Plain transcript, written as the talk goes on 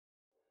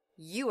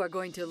You are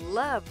going to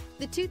love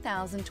the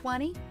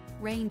 2020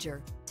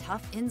 Ranger.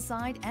 Tough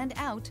inside and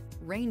out,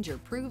 Ranger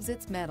proves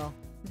its mettle.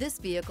 This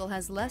vehicle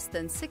has less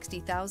than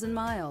 60,000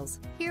 miles.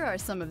 Here are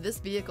some of this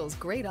vehicle's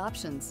great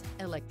options: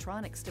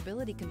 electronic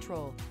stability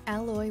control,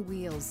 alloy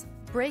wheels,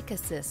 brake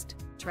assist,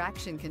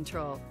 traction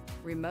control,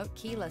 remote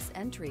keyless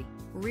entry,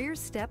 rear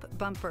step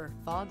bumper,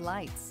 fog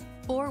lights,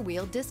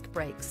 four-wheel disc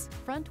brakes,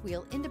 front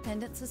wheel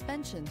independent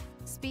suspension,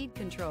 speed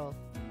control.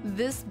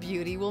 This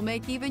beauty will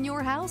make even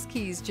your house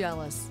keys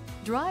jealous.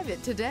 Drive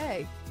it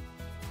today.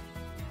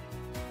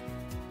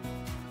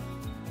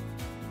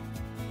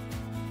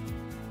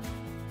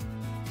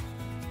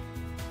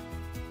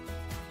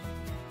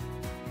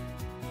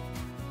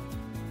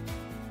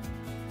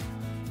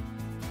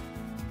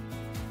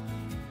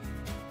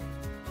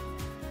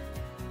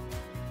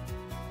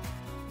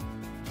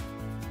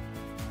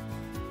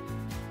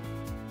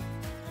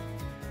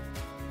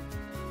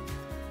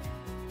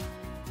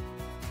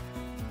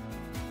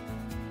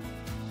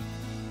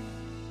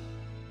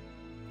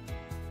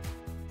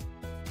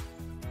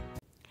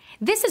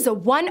 This is a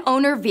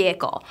one-owner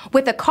vehicle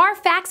with a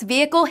Carfax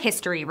Vehicle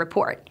History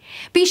Report.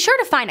 Be sure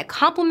to find a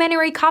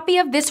complimentary copy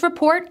of this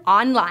report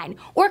online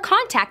or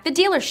contact the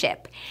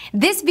dealership.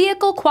 This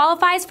vehicle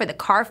qualifies for the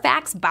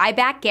Carfax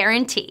Buyback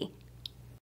Guarantee.